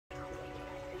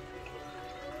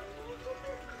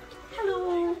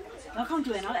Welcome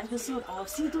to another episode of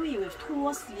C2E with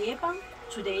Tours Yebang.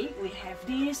 Today we have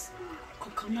this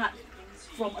coconut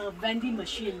from a vending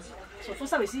machine. So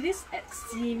first time we see this at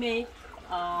Simei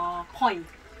Point.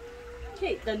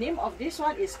 Okay, the name of this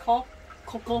one is called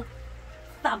CoCo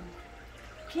Thumb.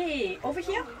 Okay, over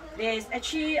here there is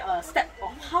actually a step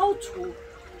of how to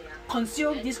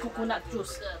consume this coconut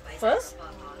juice. First,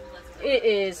 it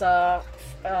is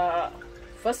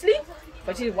firstly,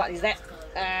 what is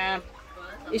that?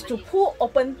 Is to pull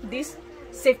open this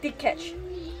safety catch.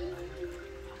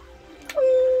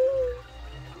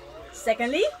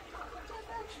 Secondly,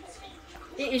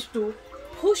 it is to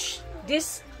push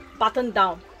this button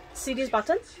down. See this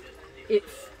button? It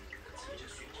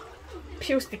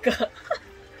peel sticker.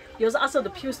 You also asked for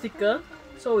the peel sticker,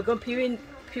 so we're going to peel it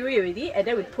already, and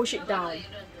then we push it down.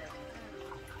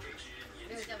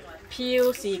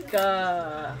 Peel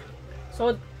sticker.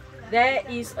 So there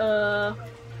is a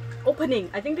opening.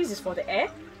 I think this is for the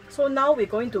air. So now we're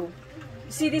going to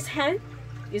see this hand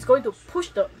is going to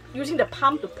push using the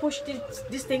palm to push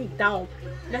this thing down.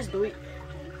 Let's do it.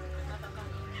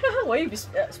 Will you be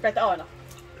splattered out or not?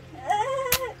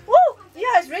 Oh,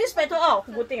 yeah, it's really splattered out.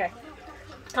 Good thing I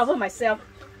cover myself.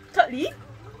 Thirdly,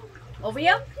 over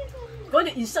here, going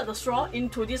to insert the straw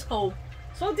into this hole.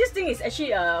 So this thing is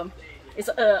actually it's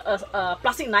a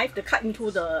plastic knife to cut into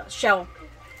the shell.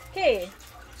 Okay.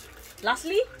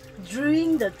 Lastly,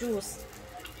 drink the juice.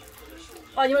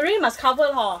 Oh, you really must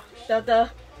cover the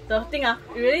thing. You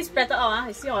really splatter out.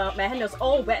 You see my hand is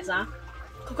all wet.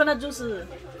 Coconut juice.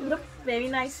 Look very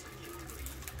nice.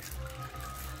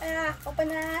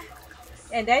 Open.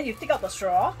 And then you take out the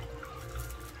straw.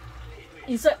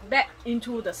 Insert back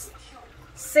into the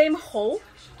same hole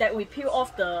that we peel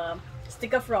off the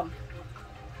sticker from.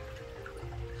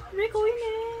 Really going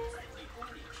in.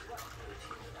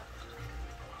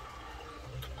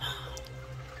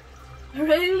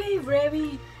 Really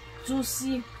very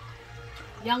juicy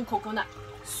young coconut,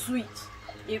 sweet.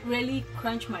 It really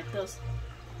quenched my thirst.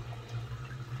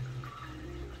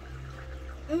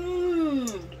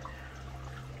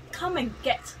 Come and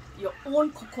get your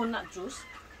own coconut juice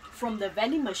from the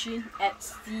vending machine at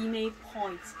Simei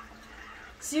Point.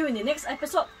 See you in the next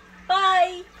episode.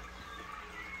 Bye!